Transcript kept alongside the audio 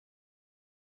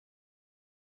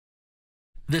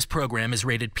This program is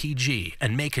rated PG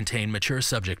and may contain mature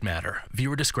subject matter.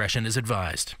 Viewer discretion is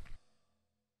advised.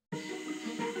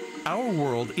 Our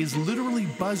world is literally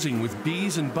buzzing with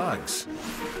bees and bugs.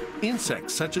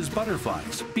 Insects such as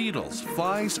butterflies, beetles,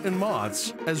 flies, and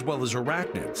moths, as well as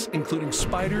arachnids, including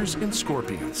spiders and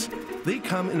scorpions. They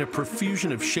come in a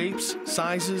profusion of shapes,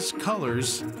 sizes,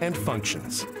 colors, and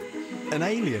functions. An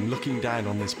alien looking down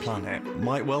on this planet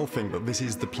might well think that this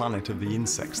is the planet of the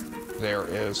insects. There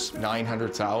is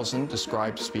 900,000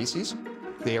 described species.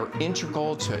 They are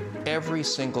integral to every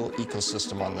single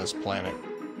ecosystem on this planet.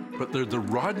 But they're the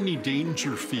Rodney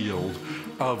Dangerfield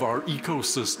of our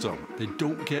ecosystem. They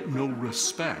don't get no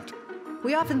respect.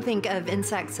 We often think of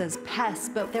insects as pests,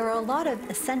 but there are a lot of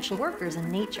essential workers in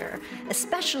nature,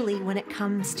 especially when it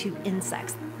comes to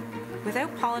insects.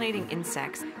 Without pollinating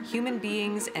insects, human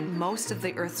beings and most of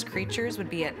the Earth's creatures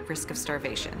would be at risk of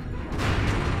starvation.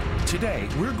 Today,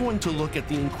 we're going to look at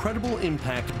the incredible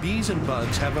impact bees and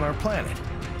bugs have on our planet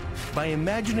by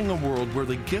imagining a world where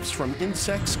the gifts from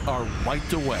insects are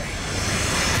wiped away.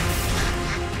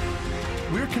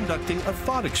 We're conducting a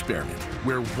thought experiment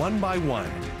where, one by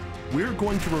one, we're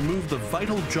going to remove the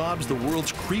vital jobs the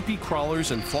world's creepy crawlers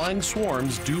and flying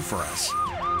swarms do for us.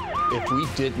 If we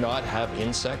did not have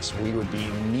insects, we would be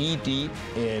knee-deep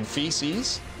in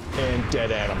feces and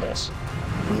dead animals.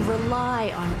 We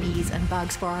rely on bees and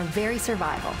bugs for our very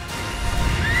survival.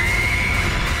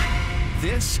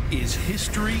 This is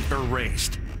History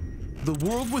Erased. The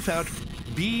world without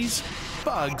bees,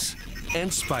 bugs,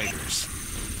 and spiders.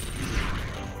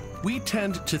 We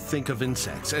tend to think of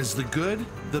insects as the good,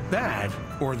 the bad,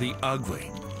 or the ugly.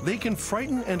 They can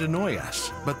frighten and annoy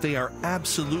us, but they are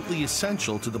absolutely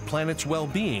essential to the planet's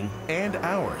well-being and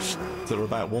ours. There are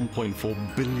about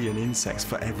 1.4 billion insects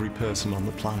for every person on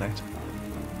the planet.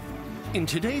 In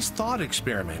today's thought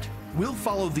experiment, we'll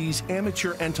follow these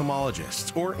amateur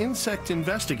entomologists or insect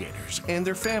investigators and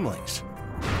their families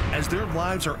as their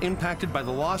lives are impacted by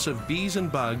the loss of bees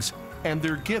and bugs and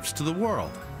their gifts to the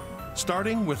world,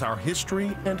 starting with our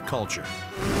history and culture.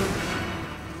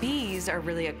 Bees are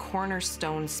really a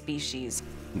cornerstone species.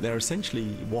 They're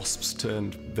essentially wasps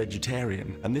turned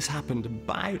vegetarian, and this happened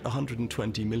about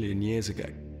 120 million years ago.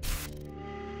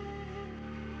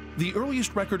 The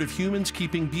earliest record of humans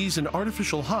keeping bees in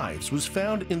artificial hives was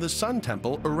found in the Sun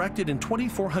Temple erected in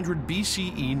 2400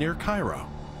 BCE near Cairo.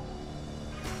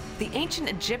 The ancient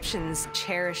Egyptians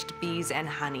cherished bees and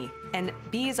honey, and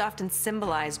bees often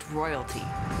symbolized royalty.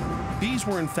 Bees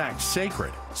were in fact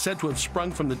sacred, said to have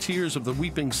sprung from the tears of the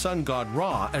weeping sun god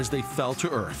Ra as they fell to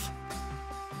earth.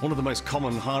 One of the most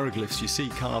common hieroglyphs you see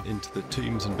carved into the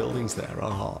tombs and buildings there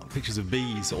are pictures of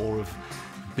bees or of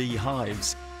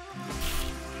beehives.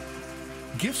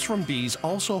 Gifts from bees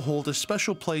also hold a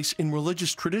special place in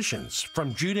religious traditions,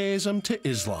 from Judaism to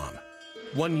Islam.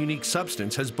 One unique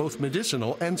substance has both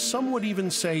medicinal and some would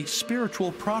even say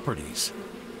spiritual properties.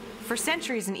 For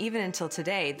centuries and even until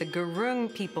today, the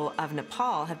Gurung people of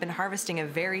Nepal have been harvesting a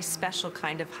very special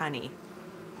kind of honey.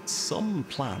 Some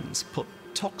plants put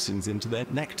toxins into their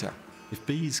nectar. If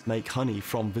bees make honey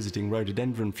from visiting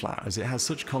rhododendron flowers, it has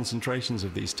such concentrations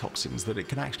of these toxins that it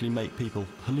can actually make people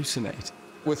hallucinate.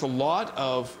 With a lot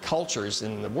of cultures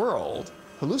in the world,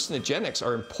 hallucinogenics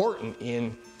are important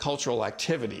in cultural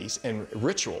activities and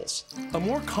rituals. A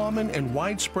more common and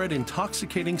widespread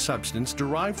intoxicating substance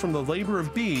derived from the labor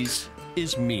of bees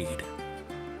is mead.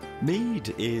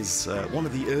 Mead is one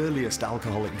of the earliest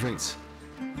alcoholic drinks.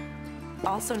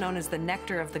 Also known as the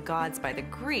nectar of the gods by the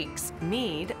Greeks,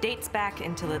 mead dates back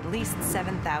until at least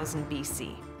 7000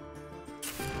 BC.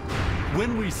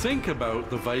 When we think about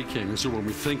the Vikings, or when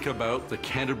we think about the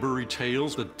Canterbury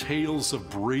Tales, the tales of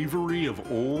bravery of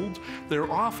old,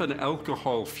 they're often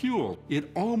alcohol-fueled.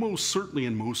 It almost certainly,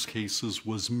 in most cases,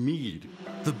 was mead.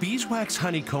 The beeswax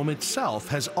honeycomb itself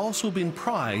has also been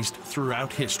prized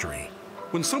throughout history.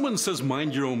 When someone says,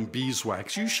 mind your own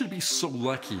beeswax, you should be so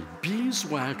lucky.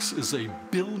 Beeswax is a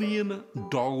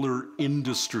billion-dollar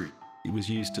industry. It was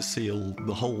used to seal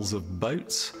the hulls of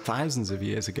boats thousands of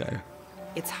years ago.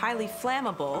 It's highly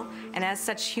flammable, and as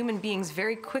such, human beings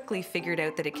very quickly figured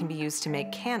out that it can be used to make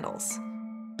candles.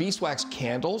 Beeswax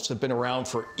candles have been around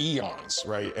for eons,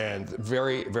 right, and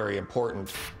very, very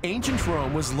important. Ancient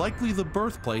Rome was likely the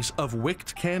birthplace of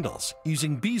wicked candles,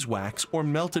 using beeswax or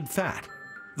melted fat.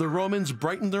 The Romans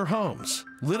brightened their homes,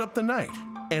 lit up the night,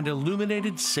 and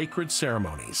illuminated sacred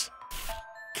ceremonies.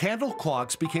 Candle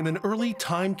clocks became an early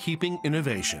timekeeping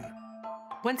innovation.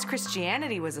 Once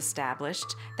Christianity was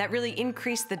established, that really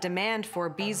increased the demand for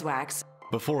beeswax.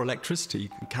 Before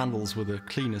electricity, candles were the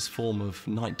cleanest form of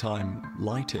nighttime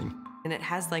lighting. And it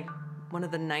has like one of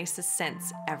the nicest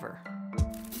scents ever.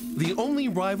 The only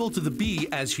rival to the bee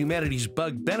as humanity's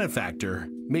bug benefactor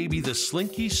may be the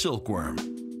slinky silkworm.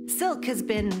 Silk has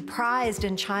been prized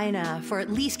in China for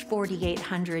at least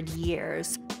 4,800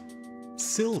 years.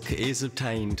 Silk is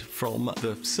obtained from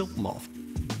the silk moth.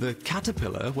 The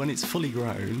caterpillar, when it's fully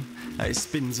grown, it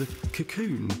spins a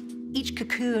cocoon. Each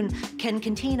cocoon can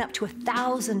contain up to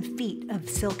 1,000 feet of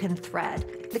silken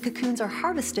thread. The cocoons are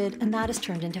harvested, and that is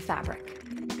turned into fabric.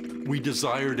 We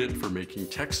desired it for making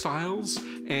textiles,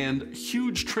 and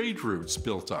huge trade routes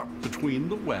built up between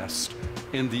the West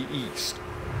and the East.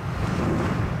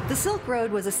 The Silk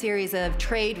Road was a series of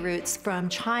trade routes from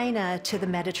China to the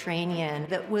Mediterranean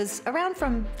that was around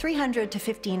from 300 to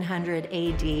 1500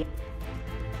 AD.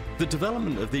 The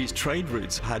development of these trade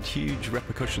routes had huge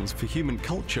repercussions for human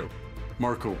culture.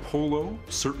 Marco Polo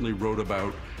certainly wrote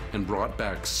about and brought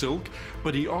back silk,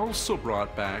 but he also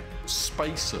brought back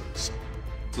spices,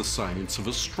 the science of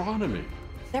astronomy.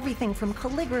 Everything from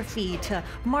calligraphy to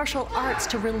martial arts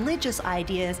to religious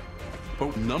ideas.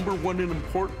 But number one in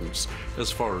importance, as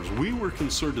far as we were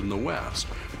concerned in the West,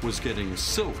 was getting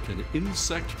silk, an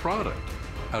insect product,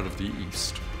 out of the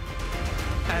East.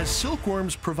 As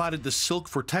silkworms provided the silk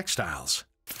for textiles,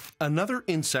 another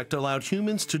insect allowed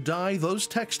humans to dye those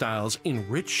textiles in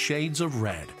rich shades of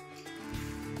red.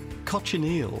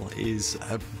 Cochineal is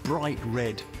a bright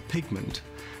red pigment,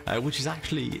 which is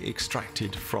actually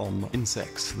extracted from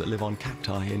insects that live on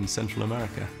cacti in Central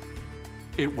America.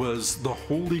 It was the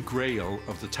holy grail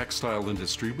of the textile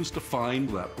industry, was to find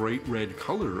that bright red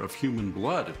color of human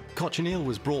blood. Cochineal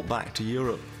was brought back to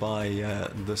Europe by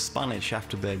the Spanish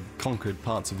after they'd conquered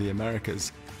parts of the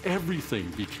Americas. Everything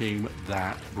became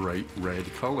that bright red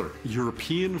color.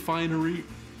 European finery,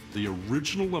 the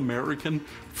original American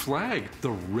flag,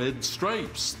 the red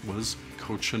stripes, was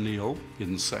cochineal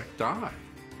insect dye.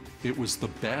 It was the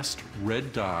best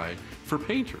red dye for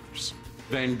painters.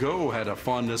 Van Gogh had a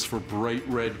fondness for bright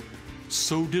red.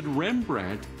 So did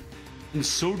Rembrandt, and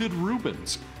so did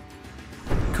Rubens.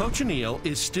 Cochineal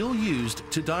is still used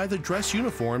to dye the dress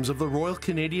uniforms of the Royal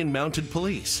Canadian Mounted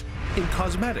Police, in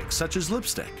cosmetics such as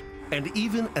lipstick, and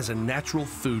even as a natural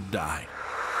food dye.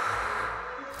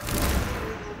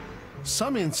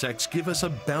 Some insects give us a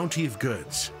bounty of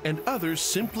goods, and others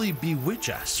simply bewitch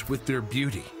us with their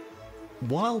beauty.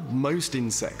 While most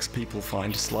insects people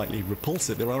find slightly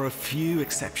repulsive, there are a few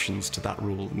exceptions to that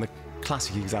rule, and the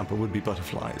classic example would be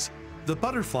butterflies. The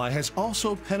butterfly has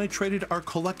also penetrated our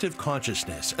collective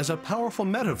consciousness as a powerful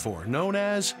metaphor known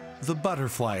as the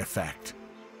butterfly effect.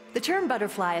 The term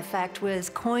butterfly effect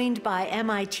was coined by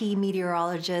MIT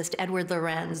meteorologist Edward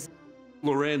Lorenz.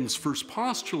 Lorenz first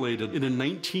postulated in a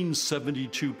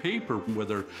 1972 paper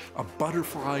whether a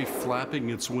butterfly flapping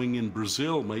its wing in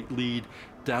Brazil might lead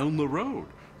down the road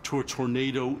to a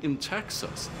tornado in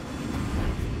Texas.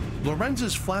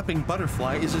 Lorenz's flapping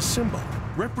butterfly is a symbol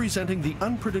representing the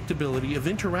unpredictability of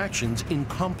interactions in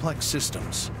complex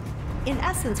systems. In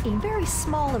essence, a very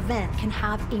small event can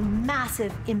have a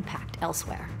massive impact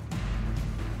elsewhere.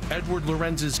 Edward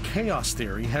Lorenz's chaos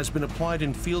theory has been applied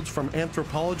in fields from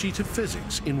anthropology to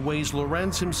physics in ways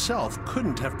Lorenz himself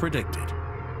couldn't have predicted.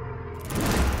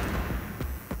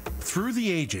 Through the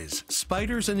ages,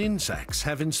 spiders and insects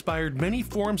have inspired many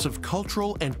forms of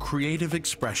cultural and creative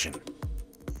expression.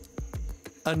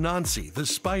 Anansi, the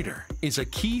spider, is a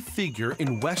key figure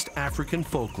in West African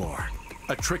folklore.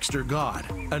 A trickster god,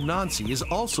 Anansi is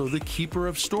also the keeper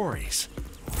of stories.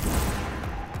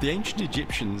 The ancient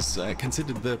Egyptians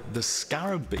considered the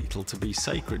scarab beetle to be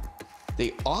sacred.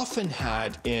 They often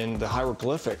had in the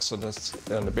hieroglyphics and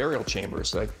the burial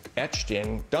chambers, like etched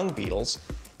in dung beetles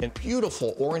and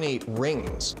beautiful ornate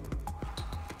rings.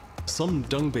 Some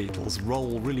dung beetles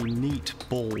roll really neat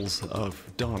balls of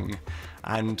dung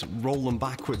and roll them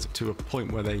backwards to a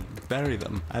point where they bury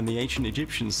them. And the ancient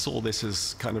Egyptians saw this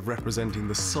as kind of representing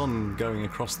the sun going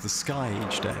across the sky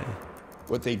each day.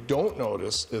 What they don't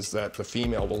notice is that the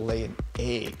female will lay an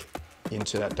egg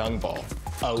into that dung ball.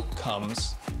 Out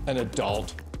comes an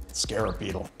adult scarab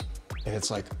beetle. And it's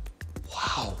like,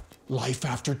 wow, life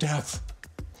after death.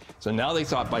 So now they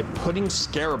thought by putting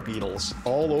scarab beetles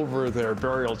all over their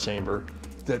burial chamber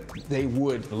that they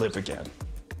would live again.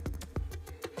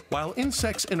 While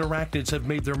insects and arachnids have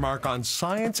made their mark on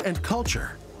science and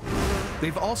culture,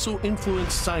 they've also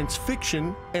influenced science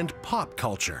fiction and pop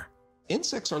culture.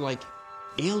 Insects are like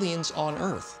aliens on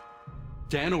Earth.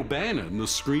 Dan O'Bannon, the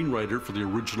screenwriter for the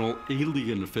original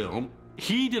Alien film,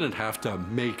 he didn't have to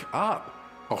make up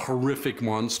a horrific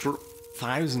monster.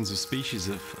 Thousands of species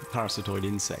of parasitoid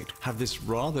insect have this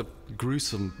rather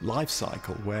gruesome life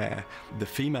cycle where the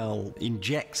female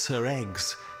injects her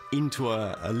eggs into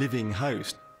a living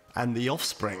host, and the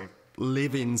offspring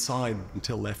live inside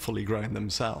until they're fully grown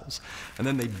themselves, and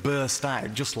then they burst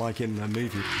out just like in the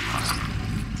movie.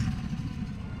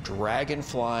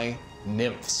 Dragonfly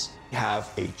nymphs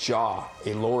have a jaw,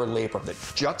 a lower labrum that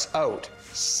juts out,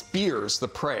 spears the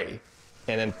prey,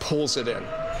 and then pulls it in.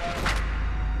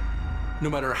 No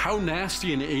matter how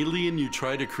nasty and alien you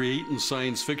try to create in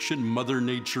science fiction, Mother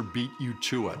Nature beat you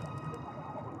to it.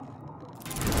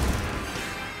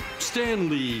 Stan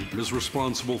Lee is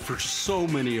responsible for so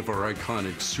many of our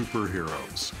iconic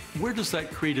superheroes. Where does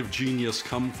that creative genius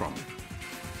come from?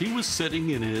 He was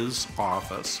sitting in his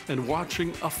office and watching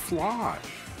a fly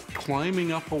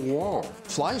climbing up a wall.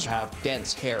 Flies have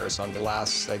dense hairs on the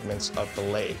last segments of the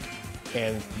leg,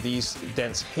 and these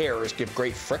dense hairs give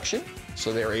great friction,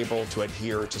 so they're able to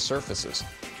adhere to surfaces.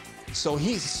 So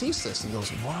he sees this and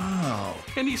goes, wow.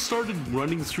 And he started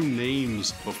running through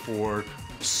names before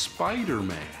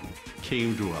Spider-Man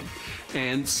came to him.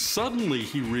 And suddenly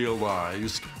he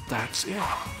realized that's it.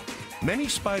 Many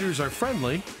spiders are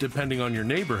friendly, depending on your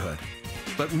neighborhood,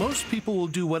 but most people will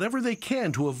do whatever they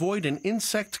can to avoid an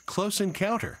insect close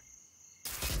encounter.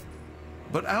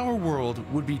 But our world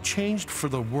would be changed for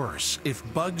the worse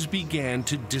if bugs began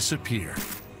to disappear.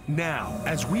 Now,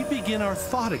 as we begin our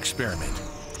thought experiment,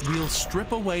 we'll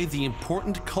strip away the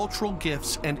important cultural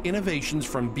gifts and innovations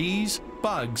from bees,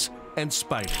 bugs, and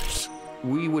spiders.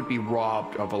 We would be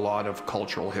robbed of a lot of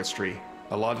cultural history,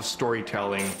 a lot of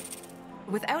storytelling.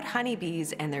 Without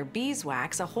honeybees and their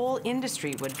beeswax, a whole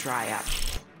industry would dry up.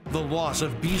 The loss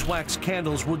of beeswax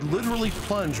candles would literally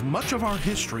plunge much of our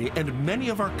history and many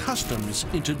of our customs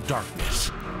into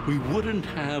darkness. We wouldn't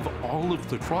have all of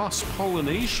the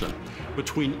cross-pollination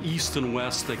between East and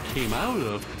West that came out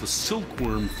of the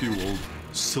silkworm-fueled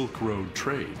Silk Road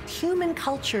trade. Human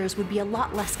cultures would be a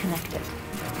lot less connected.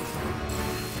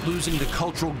 Losing the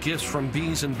cultural gifts from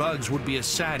bees and bugs would be a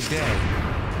sad day.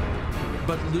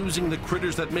 But losing the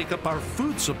critters that make up our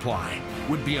food supply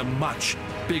would be a much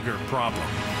bigger problem.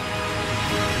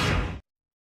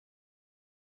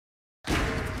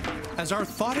 As our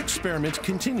thought experiment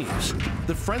continues,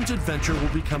 the Friends' adventure will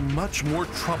become much more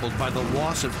troubled by the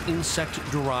loss of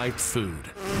insect-derived food.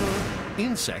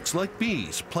 Insects, like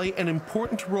bees, play an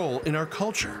important role in our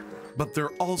culture, but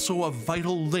they're also a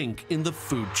vital link in the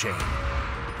food chain.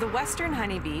 The western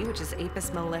honeybee, which is Apis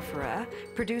mellifera,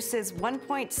 produces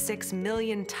 1.6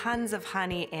 million tons of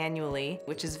honey annually,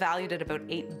 which is valued at about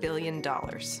 $8 billion.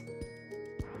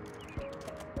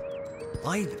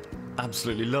 I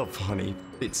absolutely love honey.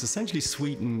 It's essentially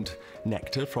sweetened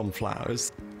nectar from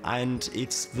flowers, and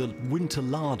it's the winter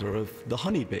larder of the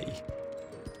honeybee.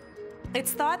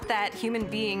 It's thought that human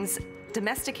beings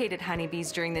domesticated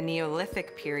honeybees during the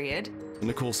Neolithic period. And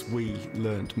of course, we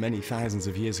learned many thousands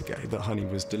of years ago that honey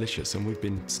was delicious, and we've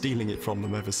been stealing it from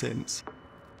them ever since.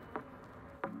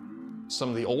 Some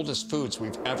of the oldest foods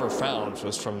we've ever found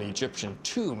was from the Egyptian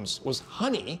tombs, was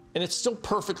honey, and it's still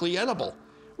perfectly edible,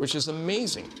 which is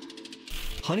amazing.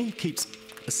 Honey keeps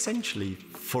essentially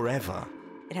forever.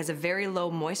 It has a very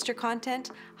low moisture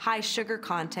content, high sugar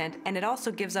content, and it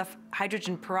also gives off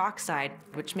hydrogen peroxide,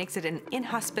 which makes it an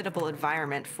inhospitable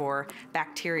environment for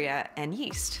bacteria and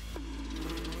yeast.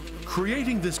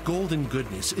 Creating this golden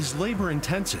goodness is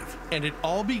labor-intensive, and it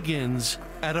all begins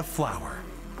at a flower.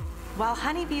 While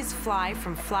honeybees fly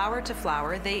from flower to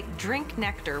flower, they drink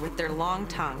nectar with their long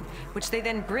tongue, which they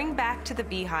then bring back to the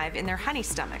beehive in their honey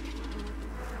stomach.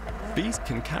 Bees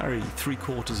can carry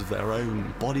 3/4 of their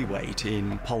own body weight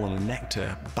in pollen and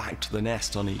nectar back to the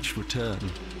nest on each return.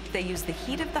 They use the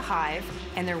heat of the hive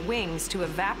and their wings to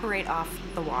evaporate off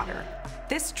the water.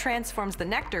 This transforms the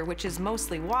nectar, which is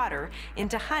mostly water,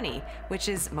 into honey, which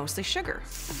is mostly sugar.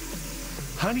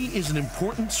 Honey is an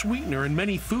important sweetener in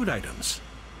many food items.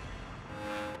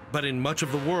 But in much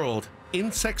of the world,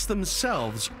 insects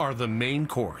themselves are the main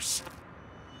course.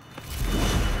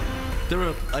 There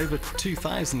are over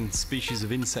 2,000 species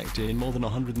of insect in more than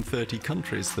 130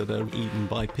 countries that are eaten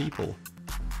by people.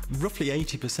 Roughly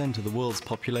 80% of the world's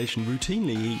population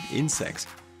routinely eat insects.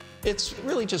 It's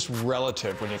really just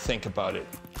relative when you think about it.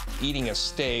 Eating a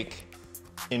steak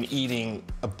and eating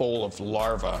a bowl of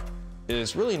larvae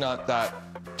is really not that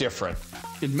different.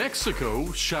 In Mexico,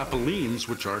 chapulines,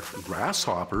 which are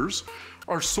grasshoppers,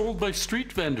 are sold by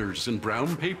street vendors in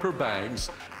brown paper bags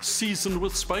seasoned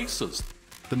with spices.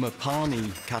 The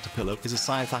Mopani caterpillar is a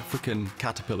South African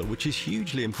caterpillar, which is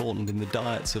hugely important in the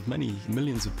diets of many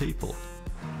millions of people.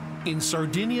 In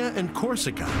Sardinia and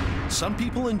Corsica, some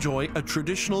people enjoy a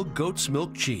traditional goat's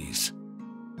milk cheese.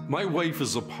 My wife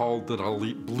is appalled that I'll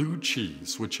eat blue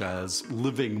cheese, which has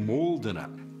living mold in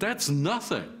it. That's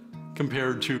nothing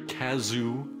compared to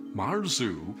casu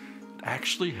marzu.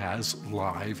 actually has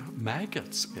live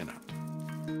maggots in it.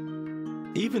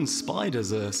 Even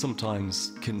spiders are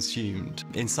sometimes consumed.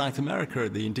 In South America,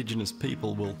 the indigenous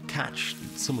people will catch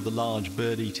some of the large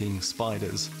bird-eating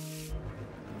spiders.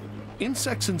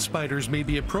 Insects and spiders may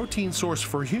be a protein source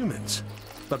for humans,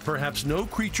 but perhaps no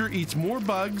creature eats more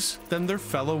bugs than their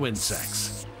fellow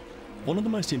insects. One of the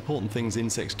most important things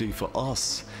insects do for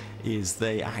us is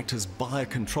they act as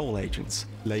biocontrol agents.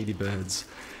 Ladybirds,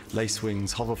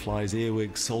 lacewings, hoverflies,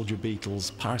 earwigs, soldier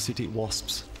beetles, parasitic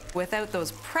wasps. Without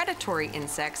those predatory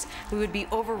insects, we would be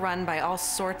overrun by all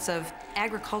sorts of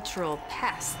agricultural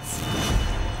pests.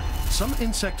 Some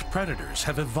insect predators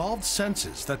have evolved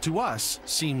senses that to us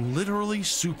seem literally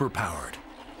superpowered.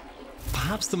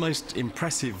 Perhaps the most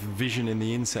impressive vision in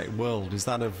the insect world is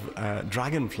that of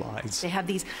dragonflies. They have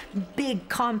these big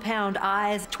compound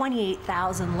eyes,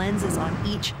 28,000 lenses on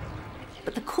each.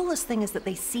 But the coolest thing is that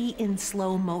they see in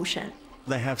slow motion.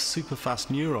 They have super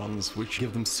fast neurons which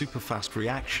give them super fast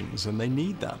reactions, and they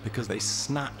need that because they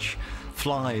snatch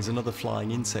flies and other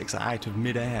flying insects out of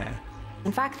midair.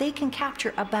 In fact, they can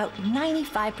capture about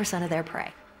 95% of their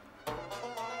prey.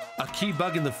 A key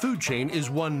bug in the food chain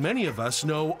is one many of us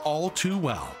know all too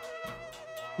well.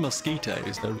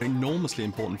 Mosquitoes are an enormously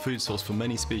important food source for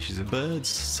many species of birds,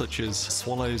 such as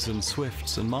swallows and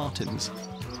swifts and martins.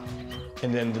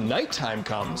 And then the nighttime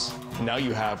comes, and now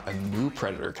you have a new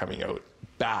predator coming out,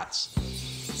 bats.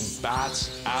 And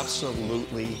bats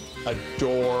absolutely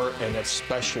adore and have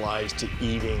specialized to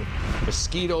eating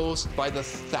mosquitoes by the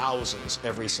thousands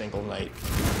every single night.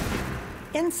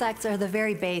 Insects are the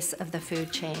very base of the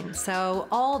food chain, so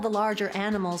all the larger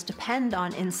animals depend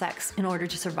on insects in order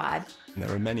to survive. There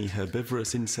are many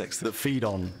herbivorous insects that feed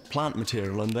on plant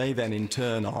material, and they then in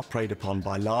turn are preyed upon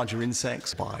by larger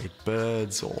insects, by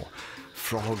birds or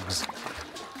frogs.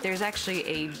 There's actually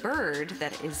a bird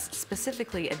that is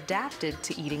specifically adapted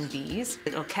to eating bees.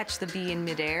 It'll catch the bee in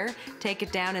midair, take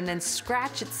it down, and then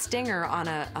scratch its stinger on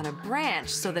a branch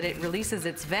so that it releases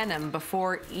its venom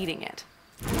before eating it.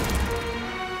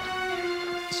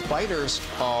 Spiders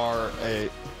are a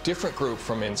different group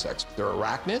from insects. They're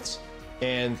arachnids,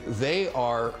 and they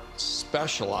are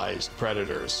specialized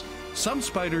predators. Some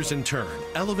spiders, in turn,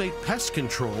 elevate pest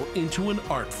control into an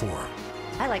art form.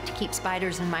 I like to keep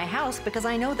spiders in my house because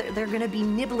I know that they're going to be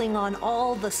nibbling on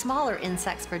all the smaller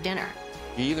insects for dinner.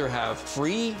 You either have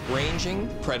free-ranging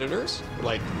predators,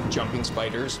 like jumping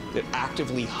spiders, that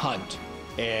actively hunt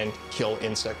and kill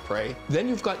insect prey. Then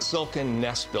you've got silken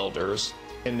nest builders,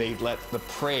 and they let the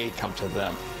prey come to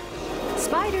them.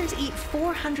 Spiders eat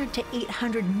 400 to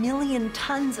 800 million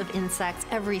tons of insects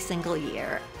every single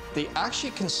year. They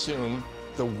actually consume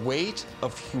the weight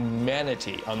of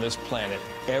humanity on this planet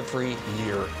every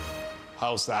year.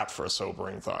 How's that for a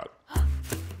sobering thought?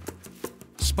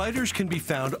 Spiders can be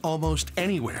found almost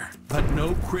anywhere, but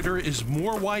no critter is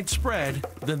more widespread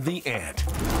than the ant.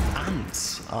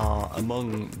 Ants are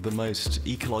among the most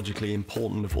ecologically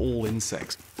important of all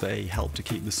insects. They help to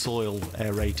keep the soil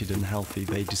aerated and healthy.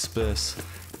 They disperse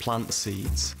plant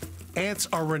seeds. Ants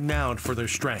are renowned for their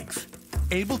strength,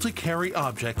 able to carry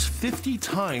objects 50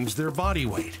 times their body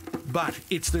weight. But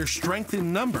it's their strength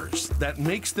in numbers that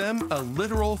makes them a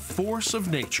literal force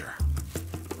of nature.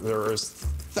 There's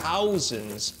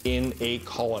thousands in a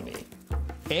colony.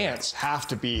 Ants have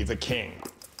to be the king,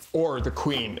 or the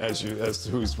queen, as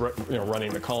who's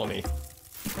running the colony.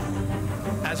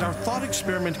 As our thought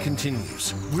experiment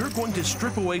continues, we're going to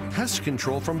strip away pest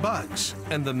control from bugs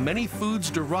and the many foods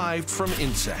derived from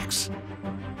insects.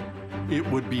 It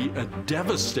would be a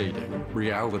devastating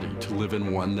reality to live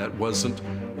in one that wasn't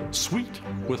sweet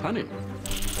with honey.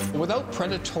 Without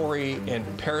predatory and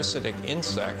parasitic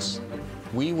insects,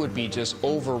 we would be just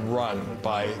overrun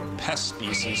by pest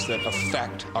species that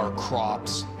affect our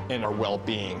crops and our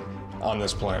well-being on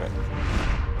this planet.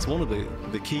 It's one of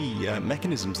the key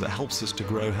mechanisms that helps us to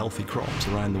grow healthy crops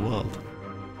around the world.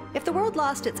 If the world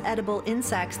lost its edible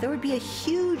insects, there would be a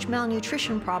huge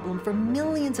malnutrition problem for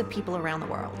millions of people around the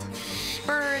world.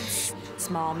 Birds,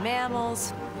 small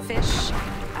mammals, fish,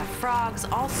 frogs,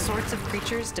 all sorts of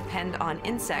creatures depend on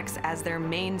insects as their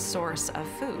main source of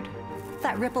food.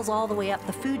 That ripples all the way up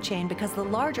the food chain because the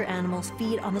larger animals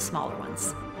feed on the smaller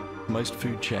ones. Most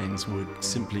food chains would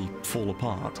simply fall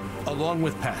apart. Along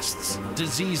with pests,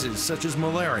 diseases such as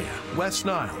malaria, West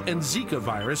Nile, and Zika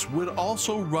virus would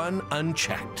also run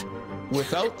unchecked.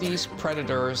 Without these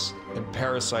predators and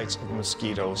parasites of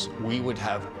mosquitoes, we would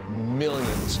have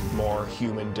millions more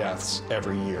human deaths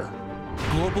every year.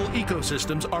 Global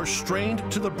ecosystems are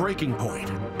strained to the breaking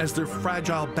point as their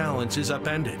fragile balance is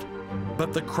upended.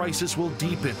 But the crisis will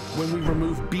deepen when we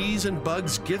remove bees and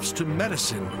bugs' gifts to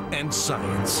medicine and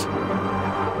science.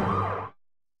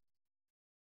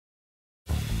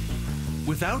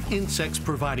 Without insects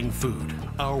providing food,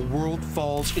 our world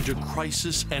falls into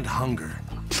crisis and hunger.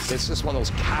 It's just one of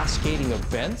those cascading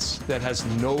events that has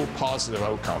no positive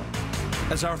outcome.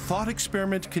 As our thought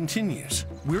experiment continues,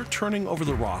 we're turning over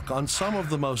the rock on some of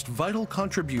the most vital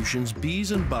contributions bees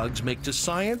and bugs make to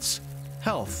science,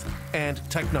 health, and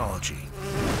technology.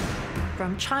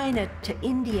 From China to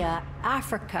India,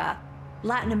 Africa,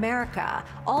 Latin America,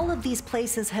 all of these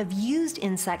places have used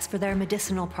insects for their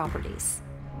medicinal properties.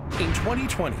 In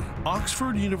 2020,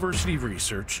 Oxford University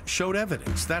research showed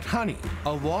evidence that honey,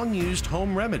 a long-used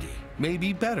home remedy, may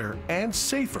be better and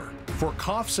safer for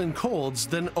coughs and colds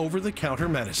than over-the-counter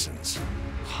medicines.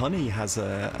 Honey has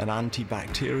an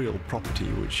antibacterial property,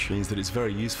 which means that it's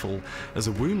very useful as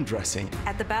a wound dressing.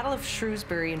 At the Battle of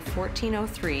Shrewsbury in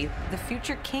 1403, the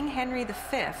future King Henry V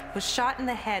was shot in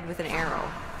the head with an arrow.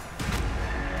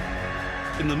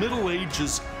 In the Middle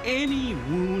Ages, any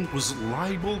wound was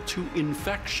liable to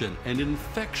infection, and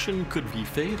infection could be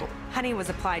fatal. Honey was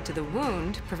applied to the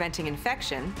wound, preventing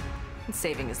infection and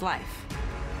saving his life.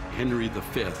 Henry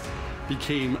V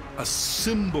became a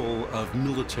symbol of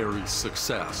military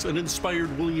success and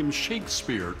inspired William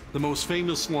Shakespeare. The most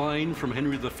famous line from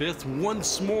Henry V,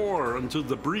 "Once more unto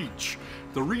the breach."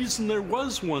 The reason there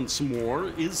was once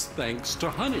more is thanks to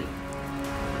honey.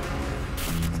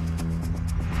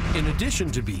 In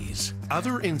addition to bees,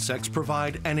 other insects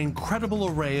provide an incredible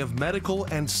array of medical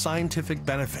and scientific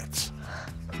benefits.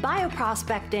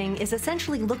 Bioprospecting is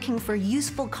essentially looking for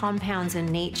useful compounds in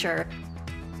nature.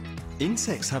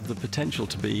 Insects have the potential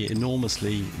to be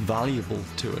enormously valuable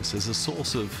to us as a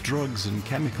source of drugs and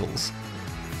chemicals.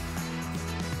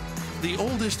 The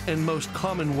oldest and most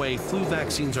common way flu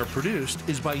vaccines are produced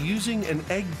is by using an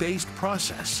egg-based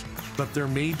process, but there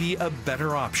may be a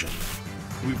better option.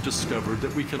 We've discovered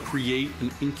that we can create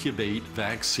and incubate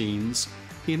vaccines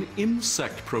in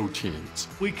insect proteins.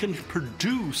 We can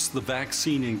produce the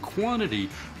vaccine in quantity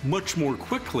much more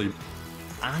quickly.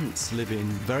 Ants live in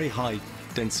very high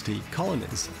density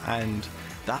colonies, and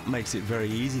that makes it very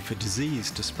easy for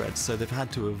disease to spread, so they've had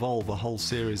to evolve a whole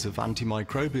series of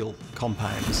antimicrobial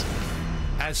compounds.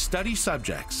 As study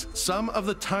subjects, some of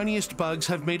the tiniest bugs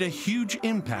have made a huge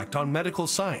impact on medical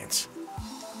science.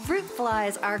 Fruit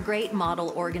flies are great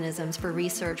model organisms for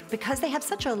research because they have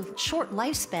such a short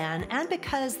lifespan and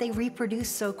because they reproduce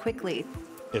so quickly.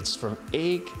 It's from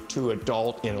egg to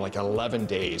adult in like 11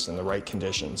 days in the right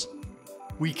conditions.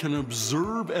 We can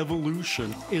observe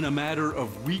evolution in a matter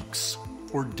of weeks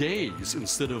or days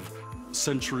instead of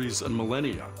centuries and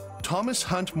millennia. Thomas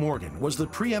Hunt Morgan was the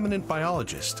preeminent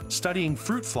biologist studying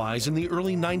fruit flies in the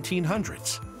early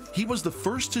 1900s. He was the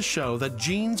first to show that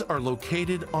genes are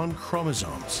located on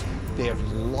chromosomes. They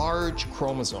have large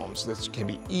chromosomes that can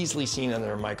be easily seen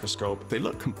under a microscope. They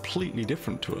look completely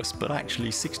different to us, but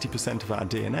actually 60% of our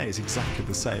DNA is exactly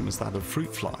the same as that of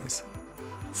fruit flies.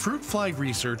 Fruit fly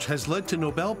research has led to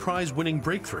Nobel Prize-winning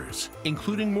breakthroughs,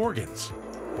 including Morgan's,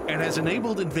 and has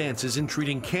enabled advances in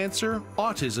treating cancer,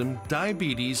 autism,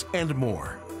 diabetes, and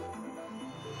more.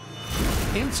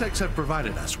 Insects have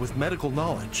provided us with medical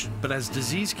knowledge, but as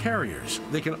disease carriers,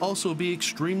 they can also be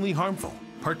extremely harmful,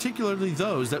 particularly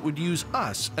those that would use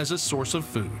us as a source of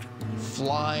food.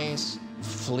 Flies,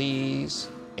 fleas,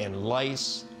 and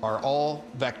lice are all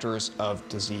vectors of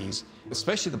disease,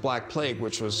 especially the Black Plague,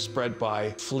 which was spread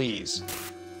by fleas.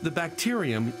 The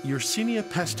bacterium Yersinia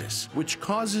pestis, which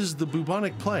causes the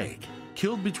bubonic plague,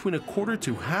 killed between 1/4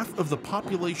 to half of the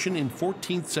population in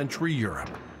 14th century Europe,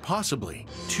 possibly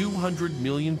 200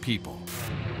 million people.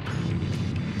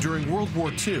 During World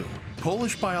War II,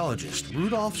 Polish biologist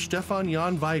Rudolf Stefan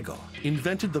Jan Weigel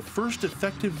invented the first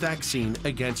effective vaccine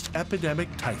against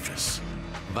epidemic typhus.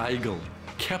 Weigel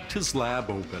kept his lab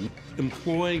open,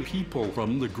 employing people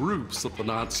from the groups that the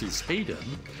Nazis hated,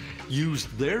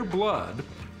 used their blood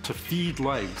to feed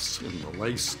lice, and the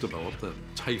lice developed the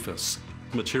typhus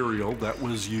material that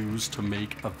was used to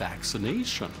make a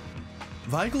vaccination.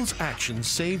 Weigel's actions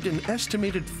saved an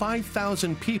estimated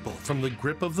 5,000 people from the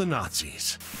grip of the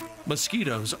Nazis.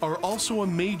 Mosquitoes are also a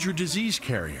major disease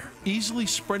carrier, easily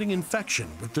spreading infection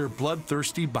with their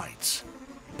bloodthirsty bites.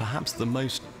 Perhaps the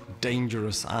most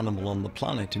dangerous animal on the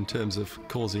planet in terms of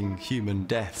causing human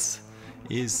deaths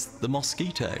is the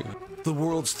mosquito. The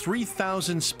world's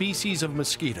 3,000 species of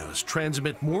mosquitoes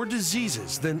transmit more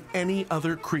diseases than any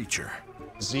other creature.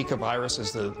 Zika virus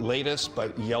is the latest,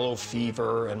 but yellow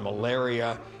fever and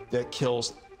malaria that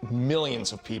kills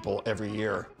millions of people every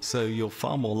year. So you're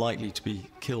far more likely to be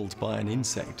killed by an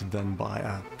insect than by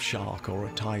a shark or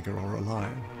a tiger or a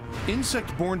lion.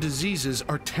 Insect-borne diseases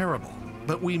are terrible,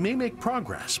 but we may make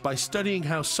progress by studying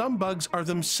how some bugs are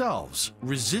themselves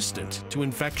resistant to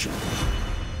infection.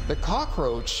 The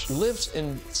cockroach lives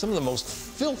in some of the most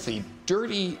filthy,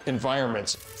 dirty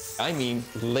environments. I mean,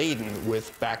 laden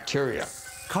with bacteria.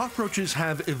 Cockroaches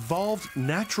have evolved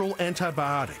natural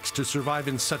antibiotics to survive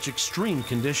in such extreme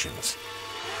conditions.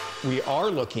 We are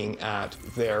looking at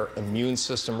their immune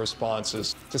system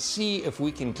responses to see if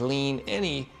we can glean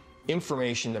any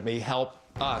information that may help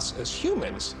us as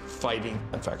humans fighting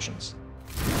infections.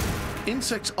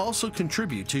 Insects also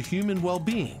contribute to human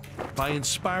well-being by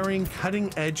inspiring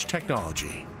cutting-edge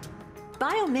technology.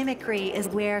 Biomimicry is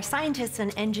where scientists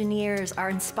and engineers are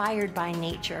inspired by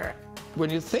nature. When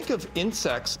you think of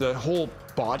insects, the whole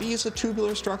body is a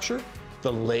tubular structure.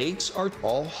 The legs are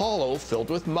all hollow, filled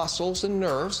with muscles and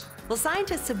nerves. Well,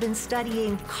 scientists have been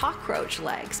studying cockroach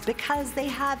legs because they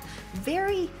have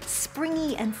very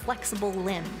springy and flexible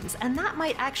limbs, and that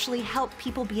might actually help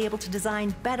people be able to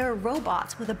design better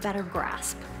robots with a better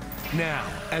grasp. Now,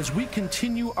 as we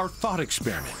continue our thought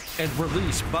experiment and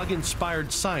release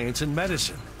bug-inspired science and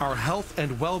medicine, our health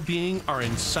and well-being are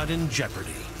in sudden jeopardy.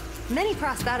 Many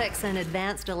prosthetics and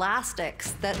advanced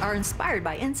elastics that are inspired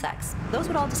by insects, those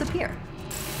would all disappear.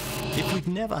 If we'd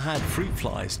never had fruit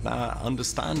flies, our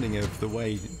understanding of the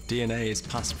way DNA is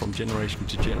passed from generation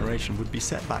to generation would be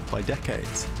set back by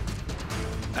decades.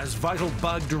 As vital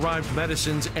bug-derived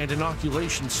medicines and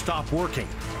inoculations stop working,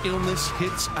 illness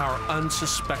hits our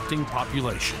unsuspecting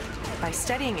population. By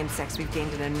studying insects, we've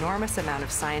gained an enormous amount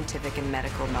of scientific and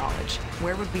medical knowledge.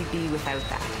 Where would we be without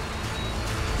that?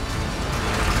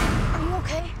 Are you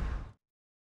okay?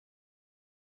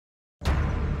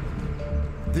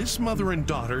 This mother and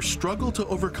daughter struggle to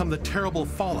overcome the terrible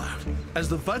fallout as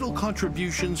the vital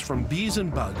contributions from bees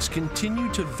and bugs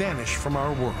continue to vanish from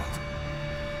our world.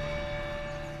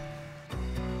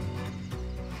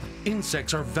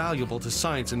 Insects are valuable to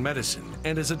science and medicine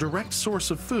and as a direct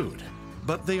source of food,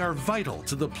 but they are vital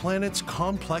to the planet's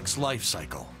complex life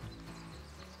cycle.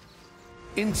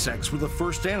 Insects were the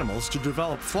first animals to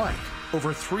develop flight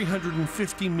over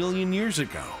 350 million years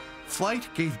ago. Flight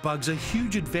gave bugs a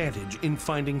huge advantage in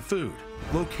finding food,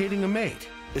 locating a mate,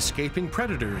 escaping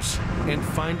predators, and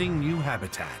finding new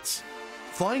habitats.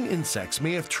 Flying insects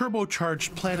may have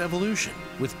turbocharged plant evolution,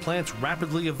 with plants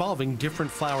rapidly evolving different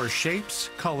flower shapes,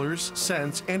 colors,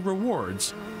 scents, and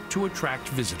rewards to attract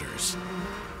visitors.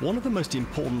 One of the most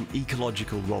important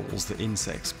ecological roles that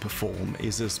insects perform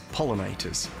is as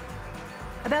pollinators.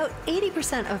 About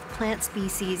 80% of plant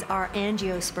species are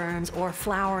angiosperms or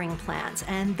flowering plants,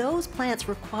 and those plants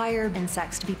require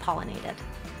insects to be pollinated.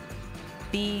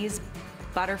 Bees,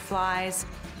 butterflies,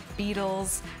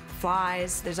 beetles,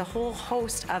 flies, there's a whole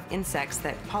host of insects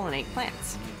that pollinate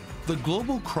plants. The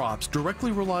global crops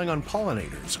directly relying on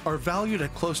pollinators are valued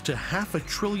at close to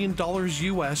 $500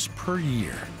 billion US per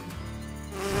year.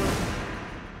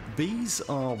 Bees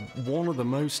are one of the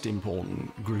most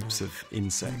important groups of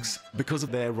insects because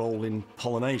of their role in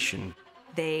pollination.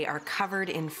 They are covered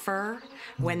in fur.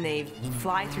 When they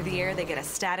fly through the air, they get a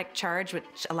static charge,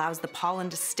 which allows the pollen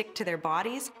to stick to their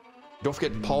bodies. Don't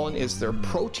forget, pollen is their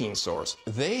protein source.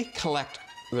 They collect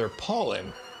their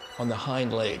pollen on the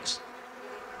hind legs.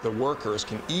 The workers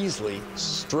can easily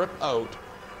strip out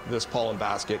this pollen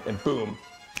basket and boom,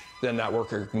 then that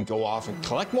worker can go off and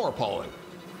collect more pollen.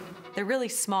 They're really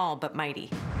small but mighty.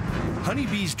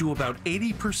 Honeybees do about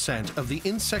 80% of the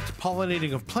insect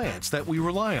pollinating of plants that we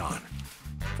rely on.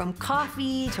 From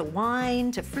coffee to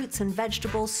wine to fruits and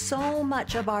vegetables, so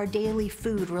much of our daily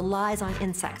food relies on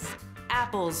insects.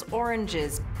 Apples,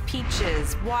 oranges,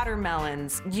 peaches,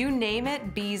 watermelons, you name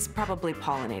it, bees probably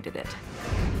pollinated it.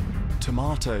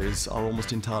 Tomatoes are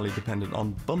almost entirely dependent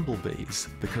on bumblebees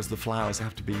because the flowers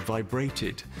have to be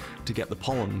vibrated to get the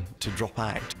pollen to drop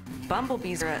out.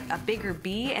 Bumblebees are a bigger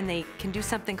bee, and they can do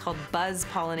something called buzz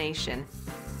pollination.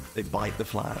 They bite the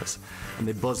flowers and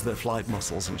they buzz their flight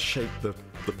muscles and shake the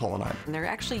pollen out. And they're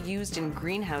actually used in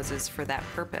greenhouses for that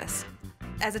purpose.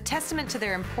 As a testament to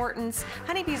their importance,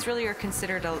 honeybees really are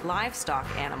considered a livestock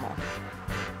animal.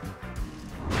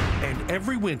 And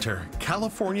every winter,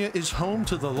 California is home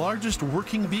to the largest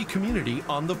working bee community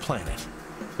on the planet.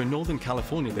 In Northern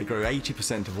California, they grow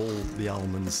 80% of all the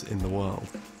almonds in the world.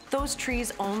 Those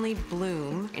trees only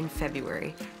bloom in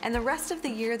February, and the rest of the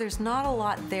year there's not a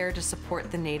lot there to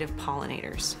support the native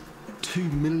pollinators. 2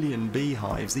 million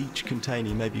beehives, each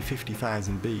containing maybe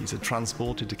 50,000 bees, are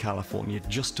transported to California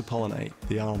just to pollinate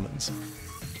the almonds.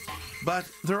 But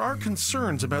there are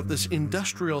concerns about this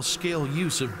industrial scale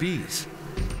use of bees.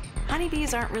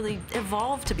 Honeybees aren't really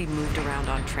evolved to be moved around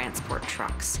on transport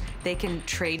trucks. They can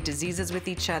trade diseases with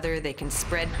each other, they can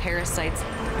spread parasites.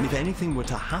 And if anything were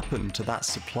to happen to that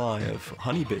supply of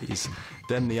honeybees,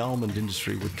 then the almond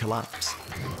industry would collapse.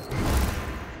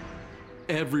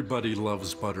 Everybody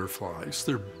loves butterflies.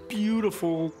 They're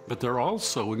beautiful, but they're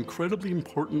also incredibly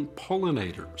important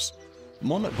pollinators.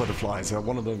 Monarch butterflies are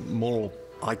one of the more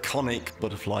iconic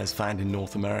butterflies found in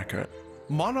North America.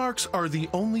 Monarchs are the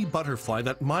only butterfly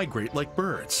that migrate like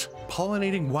birds,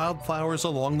 pollinating wildflowers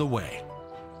along the way.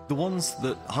 The ones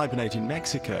that hibernate in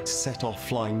Mexico set off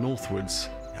flying northwards,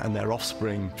 and their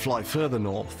offspring fly further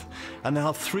north. And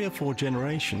now 3 or 4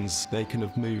 generations, they can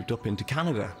have moved up into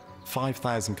Canada,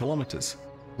 5,000 kilometers.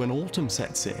 When autumn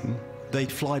sets in, they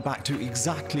fly back to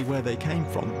exactly where they came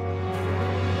from.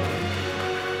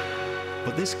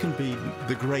 But this can be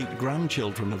the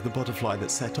great-grandchildren of the butterfly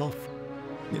that set off.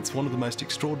 It's one of the most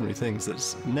extraordinary things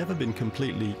that's never been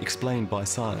completely explained by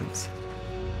science.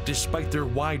 Despite their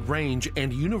wide range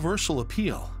and universal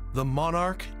appeal, the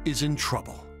monarch is in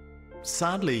trouble.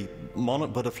 Sadly,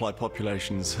 monarch butterfly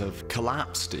populations have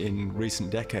collapsed in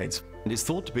recent decades. It's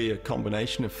thought to be a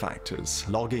combination of factors: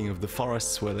 logging of the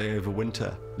forests where they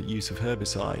overwinter, the use of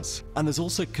herbicides, and there's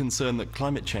also concern that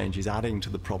climate change is adding to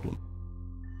the problem.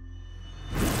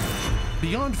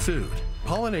 Beyond food,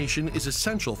 pollination is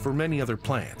essential for many other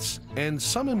plants, and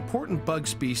some important bug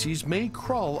species may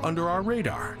crawl under our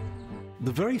radar.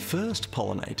 The very first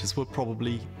pollinators were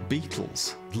probably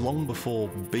beetles, long before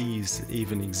bees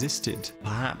even existed,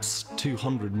 perhaps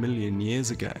 200 million years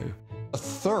ago. A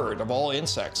third of all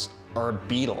insects are a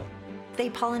beetle. They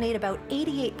pollinate about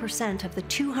 88% of the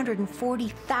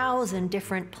 240,000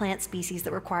 different plant species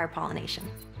that require pollination.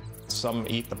 Some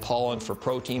eat the pollen for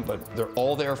protein, but they're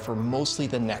all there for mostly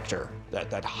the nectar,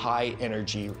 that high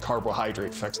energy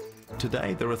carbohydrate effects.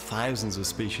 Today, there are thousands of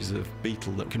species of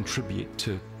beetle that contribute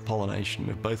to pollination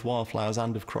of both wildflowers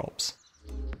and of crops.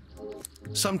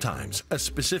 Sometimes a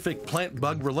specific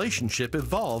plant-bug relationship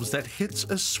evolves that hits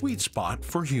a sweet spot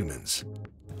for humans.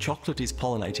 Chocolate is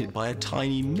pollinated by a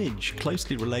tiny midge,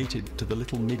 closely related to the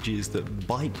little midges that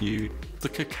bite you. The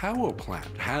cacao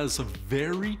plant has a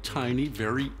very tiny,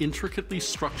 very intricately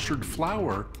structured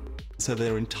flower. So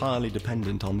they're entirely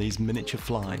dependent on these miniature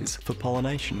flies for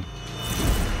pollination.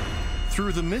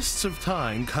 Through the mists of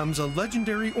time comes a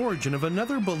legendary origin of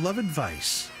another beloved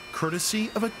vice, courtesy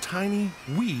of a tiny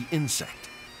wee insect.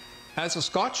 As a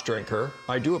Scotch drinker,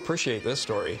 I do appreciate this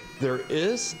story. There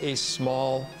is a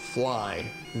small fly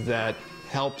that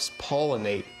helps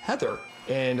pollinate heather.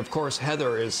 And of course,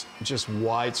 heather is just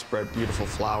widespread, beautiful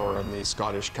flower on the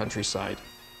Scottish countryside.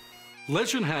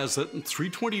 Legend has it in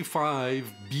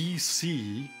 325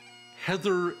 BC,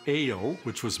 heather ale,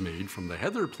 which was made from the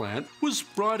heather plant, was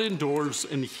brought indoors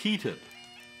and heated.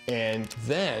 And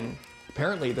then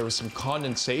apparently there was some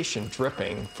condensation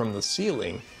dripping from the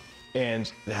ceiling,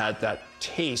 and it had that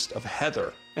taste of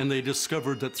heather. And they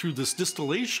discovered that through this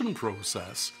distillation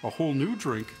process, a whole new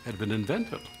drink had been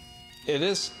invented. It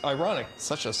is ironic,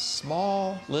 such a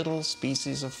small little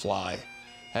species of fly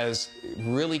has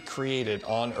really created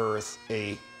on Earth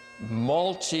a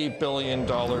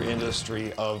multi-billion-dollar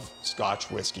industry of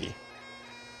Scotch whiskey.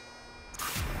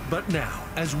 But now,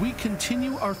 as we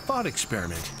continue our thought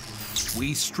experiment,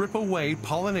 we strip away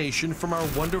pollination from our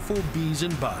wonderful bees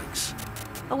and bugs.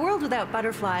 A world without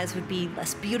butterflies would be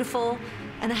less beautiful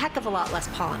and a heck of a lot less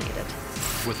pollinated.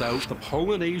 Without the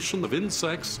pollination of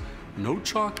insects, no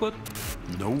chocolate,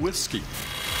 no whiskey.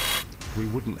 We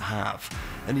wouldn't have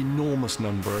an enormous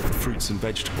number of fruits and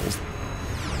vegetables.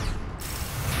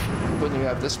 When you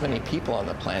have this many people on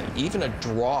the planet, even a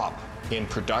drop in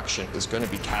production is going to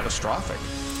be catastrophic.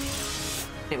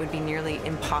 It would be nearly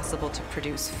impossible to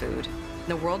produce food.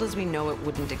 The world as we know it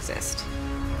wouldn't exist.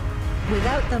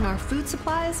 Without them, our food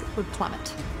supplies would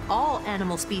plummet. All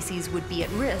animal species would be at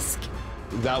risk.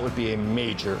 That would be a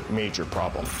major, major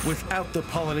problem. Without the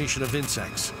pollination of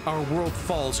insects, our world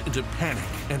falls into panic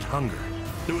and hunger.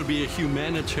 It would be a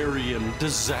humanitarian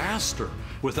disaster.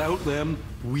 Without them,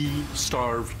 we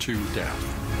starve to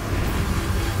death.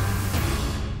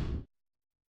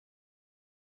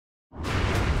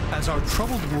 As our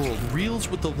troubled world reels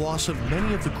with the loss of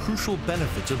many of the crucial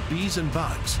benefits of bees and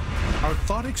bugs, our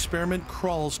thought experiment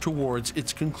crawls towards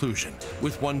its conclusion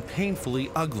with one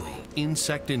painfully ugly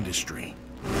insect industry.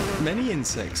 Many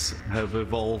insects have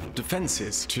evolved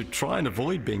defenses to try and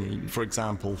avoid being eaten, for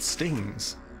example,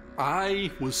 stings. I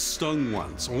was stung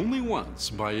once, only once,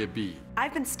 by a bee.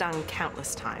 I've been stung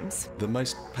countless times. The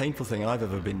most painful thing I've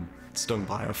ever been stung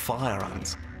by are fire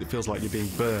ants. It feels like you're being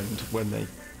burned when they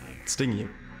sting you.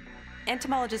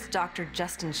 Entomologist Dr.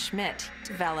 Justin Schmidt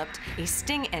developed a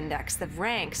sting index that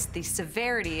ranks the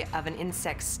severity of an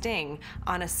insect's sting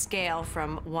on a scale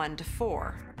from 1 to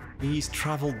 4. He's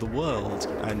travelled the world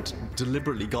and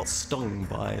deliberately got stung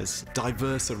by as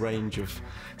diverse a range of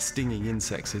stinging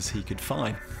insects as he could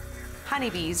find.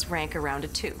 Honeybees rank around a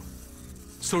 2.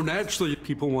 So naturally,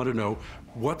 people want to know,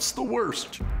 what's the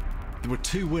worst? There were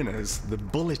 2 winners, the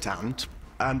bullet ant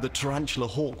and the tarantula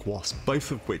hawk wasp,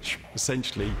 both of which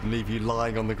essentially leave you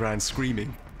lying on the ground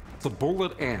screaming. The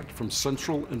bullet ant from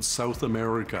Central and South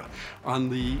America. On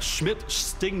the Schmidt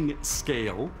sting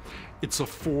scale, it's a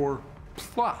 4+,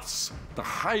 the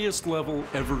highest level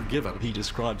ever given. He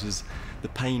describes as the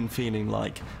pain feeling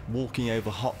like walking over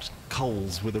hot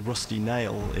coals with a rusty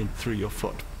nail in through your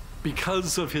foot.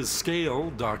 Because of his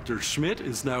scale, Dr. Schmidt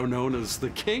is now known as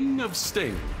the king of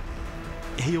sting.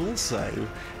 He also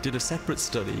did a separate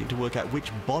study to work out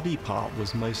which body part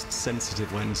was most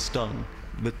sensitive when stung.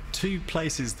 The 2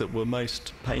 places that were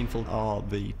most painful are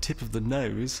the tip of the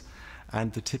nose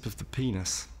and the tip of the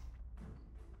penis.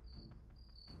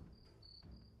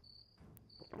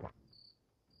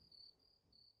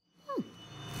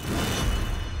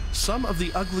 Some of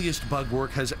the ugliest bug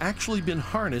work has actually been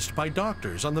harnessed by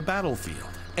doctors on the battlefield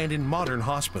and in modern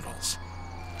hospitals.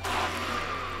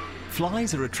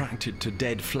 Flies are attracted to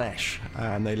dead flesh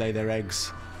and they lay their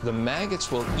eggs. The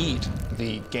maggots will eat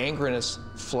the gangrenous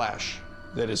flesh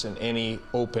that is in any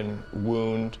open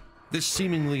wound. This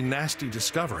seemingly nasty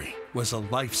discovery was a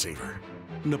lifesaver.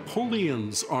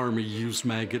 Napoleon's army used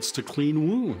maggots to clean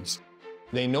wounds.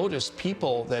 They noticed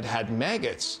people that had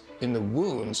maggots in the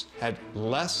wounds had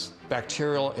less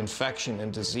bacterial infection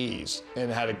and disease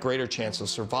and had a greater chance of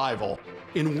survival.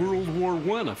 In World War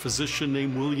I, a physician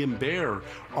named William Baer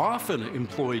often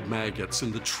employed maggots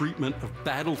in the treatment of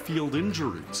battlefield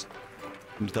injuries.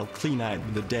 And they'll clean out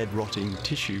the dead, rotting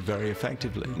tissue very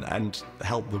effectively and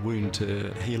help the wound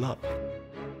to heal up.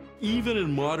 Even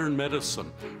in modern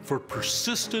medicine, for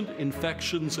persistent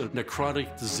infections and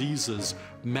necrotic diseases,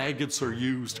 maggots are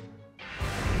used.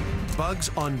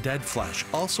 Bugs on dead flesh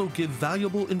also give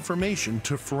valuable information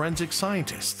to forensic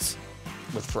scientists.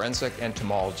 With forensic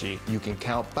entomology, you can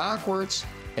count backwards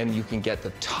and you can get the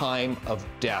time of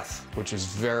death, which is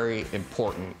very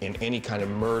important in any kind of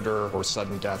murder or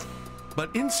sudden death.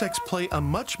 But insects play a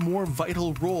much more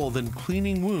vital role than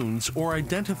cleaning wounds or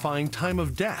identifying time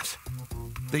of death.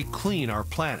 They clean our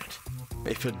planet.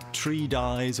 If a tree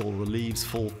dies or the leaves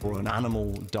fall or an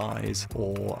animal dies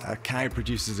or a cow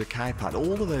produces a cow pad,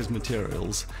 all of those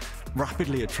materials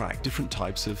rapidly attract different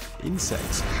types of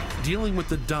insects. Dealing with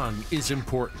the dung is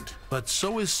important, but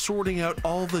so is sorting out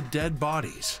all the dead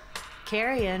bodies.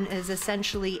 Carrion is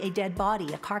essentially a dead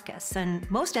body, a carcass, and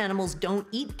most animals don't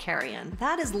eat carrion.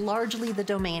 That is largely the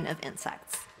domain of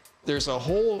insects. There's a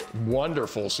whole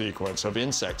wonderful sequence of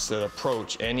insects that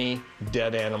approach any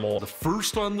dead animal. The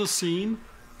first on the scene,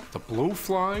 the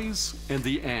blowflies and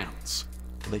the ants.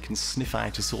 They can sniff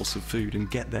out a source of food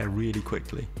and get there really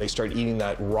quickly. They start eating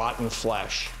that rotten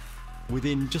flesh.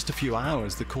 Within just a few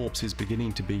hours, the corpse is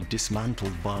beginning to be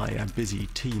dismantled by a busy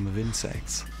team of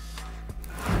insects.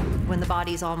 When the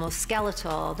body's almost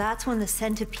skeletal, that's when the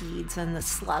centipedes and the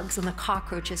slugs and the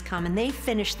cockroaches come and they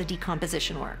finish the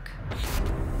decomposition work.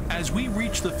 As we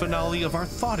reach the finale of our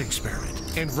thought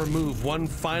experiment and remove one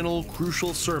final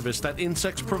crucial service that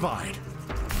insects provide,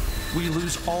 we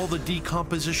lose all the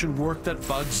decomposition work that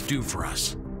bugs do for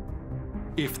us.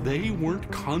 If they weren't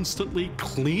constantly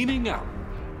cleaning up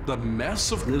the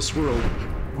mess of this world,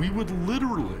 we would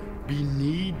literally be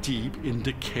knee-deep in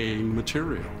decaying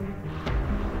material.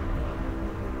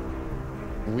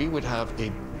 We would have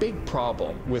a big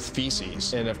problem with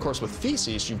feces. And of course, with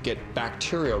feces, you get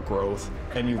bacterial growth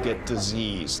and you get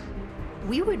disease.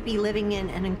 We would be living in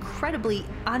an incredibly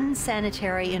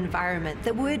unsanitary environment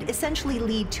that would essentially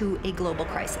lead to a global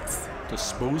crisis.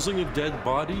 Disposing of dead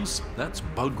bodies, that's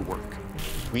bug work.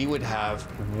 We would have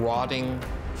rotting,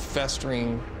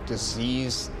 festering,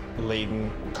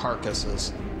 disease-laden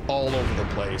carcasses all over the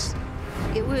place.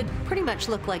 It would pretty much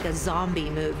look like a zombie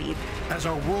movie. As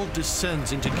our world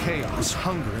descends into chaos,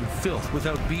 hunger, and filth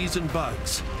without bees and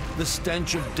bugs, the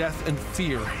stench of death and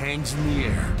fear hangs in the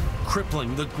air,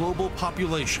 crippling the global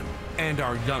population and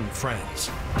our young friends.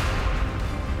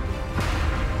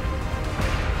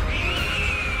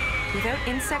 Without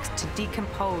insects to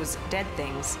decompose dead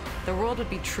things, the world would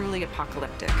be truly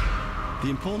apocalyptic. The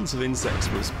importance of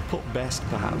insects was put best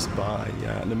perhaps by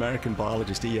an American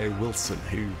biologist, E.O. Wilson,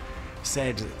 who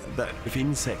said that if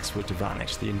insects were to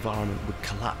vanish, the environment would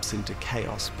collapse into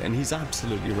chaos, and he's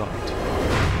absolutely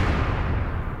right.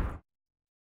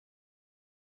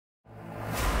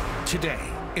 Today,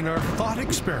 in our thought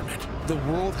experiment, the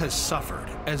world has suffered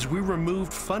as we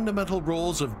removed fundamental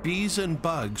roles of bees and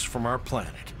bugs from our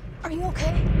planet. Are you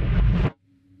okay?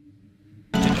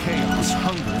 To chaos,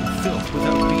 hunger, and filth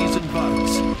without bees and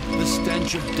bugs, the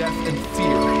stench of death and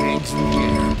fear hangs in the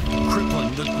air,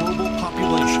 crippling the global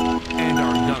population and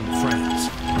our young friends.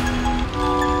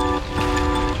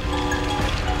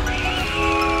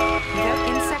 Without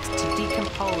insects to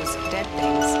decompose dead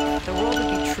things, the world would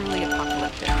be truly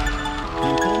apocalyptic. The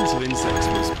importance of insects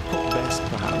was put best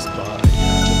perhaps by the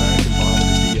American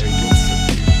biologist E.A. Wilson,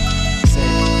 who said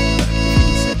that if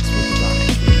insects were to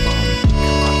vanish, the environment would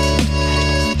collapse into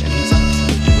chaos, and he's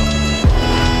absolutely right.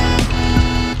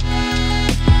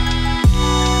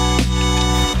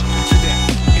 Today,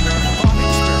 in our thought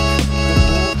experiment, the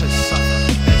world has suffered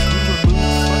as we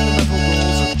remove fundamental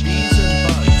roles of bees and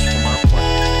bugs from our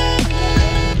planet.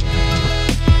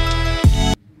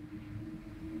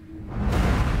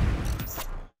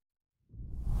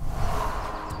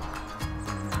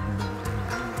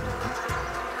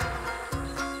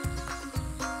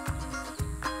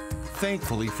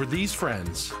 Thankfully for these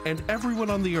friends and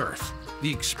everyone on the Earth,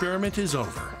 the experiment is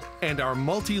over, and our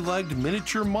multi-legged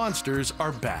miniature monsters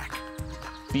are back.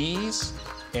 Bees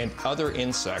and other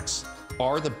insects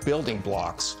are the building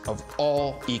blocks of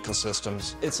all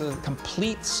ecosystems. It's a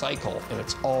complete cycle, and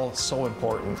it's all so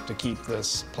important to keep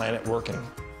this planet working.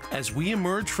 As we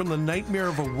emerge from the nightmare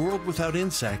of a world without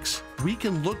insects, we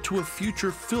can look to a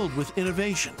future filled with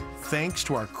innovation, thanks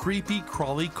to our creepy,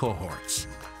 crawly cohorts.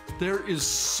 There is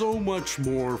so much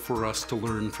more for us to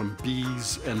learn from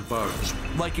bees and bugs.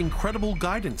 Like incredible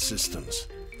guidance systems.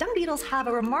 Dung beetles have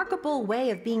a remarkable way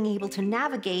of being able to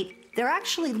navigate. They're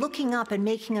actually looking up and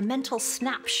making a mental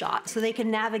snapshot so they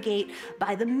can navigate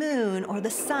by the moon or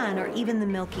the sun or even the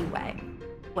Milky Way.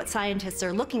 What scientists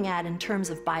are looking at in terms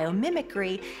of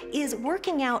biomimicry is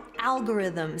working out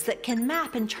algorithms that can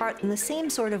map and chart in the same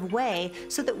sort of way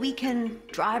so that we can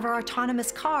drive our autonomous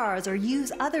cars or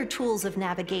use other tools of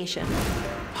navigation.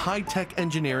 High-tech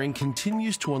engineering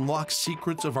continues to unlock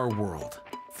secrets of our world,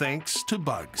 thanks to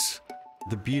bugs.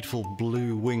 The beautiful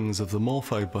blue wings of the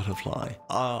morpho butterfly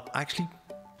are actually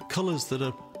colors that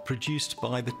are produced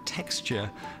by the texture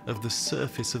of the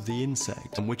surface of the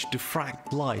insect, and which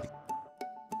diffract light.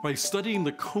 By studying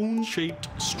the cone-shaped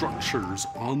structures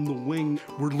on the wing,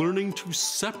 we're learning to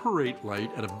separate light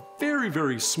at a very,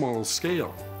 very small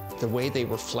scale. The way they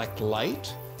reflect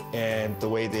light and the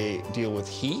way they deal with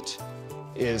heat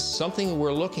is something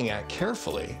we're looking at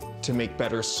carefully to make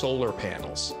better solar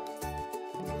panels.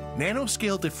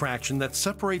 Nanoscale diffraction that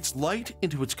separates light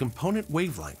into its component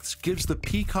wavelengths gives the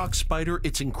peacock spider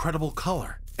its incredible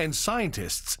color, and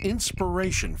scientists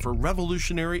inspiration for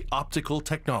revolutionary optical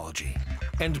technology.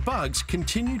 And bugs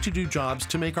continue to do jobs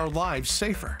to make our lives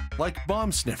safer, like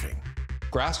bomb sniffing.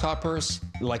 Grasshoppers,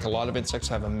 like a lot of insects,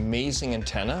 have amazing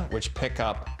antennae which pick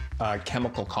up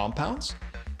chemical compounds.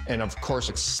 And of course,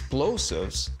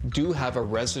 explosives do have a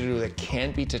residue that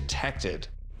can be detected.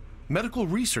 Medical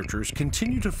researchers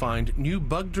continue to find new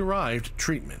bug-derived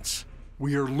treatments.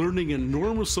 We are learning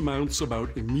enormous amounts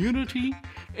about immunity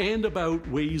and about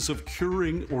ways of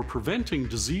curing or preventing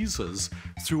diseases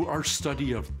through our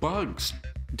study of bugs.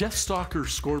 Deathstalker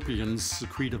scorpions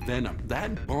secrete a venom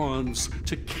that bonds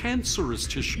to cancerous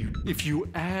tissue. If you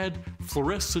add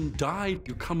fluorescent dye,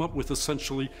 you come up with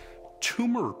essentially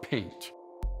tumor paint.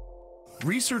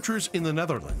 Researchers in the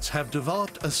Netherlands have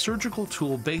developed a surgical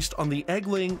tool based on the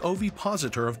egg-laying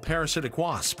ovipositor of parasitic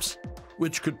wasps,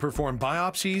 which could perform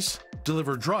biopsies,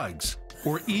 deliver drugs,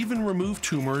 or even remove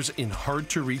tumors in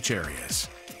hard-to-reach areas.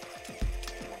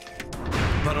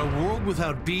 But a world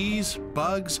without bees,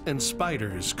 bugs, and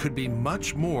spiders could be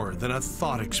much more than a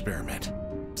thought experiment.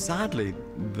 Sadly,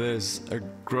 there's a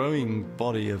growing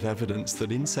body of evidence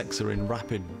that insects are in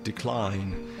rapid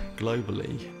decline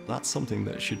globally. That's something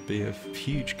that should be of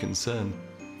huge concern.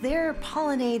 They're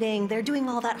pollinating, they're doing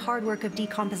all that hard work of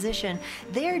decomposition.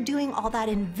 They're doing all that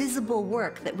invisible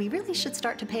work that we really should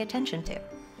start to pay attention to.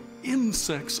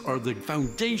 Insects are the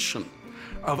foundation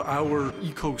of our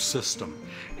ecosystem,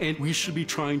 and we should be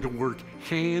trying to work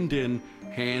hand in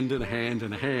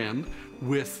hand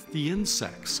with the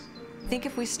insects. I think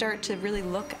if we start to really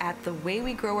look at the way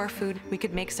we grow our food, we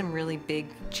could make some really big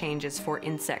changes for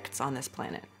insects on this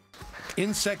planet.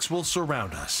 Insects will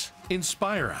surround us,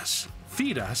 inspire us,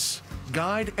 feed us,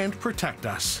 guide and protect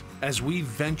us as we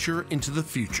venture into the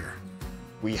future.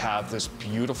 We have this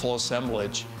beautiful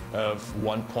assemblage of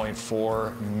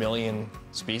 1.4 million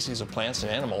species of plants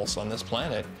and animals on this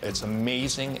planet. It's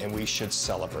amazing, and we should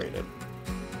celebrate it.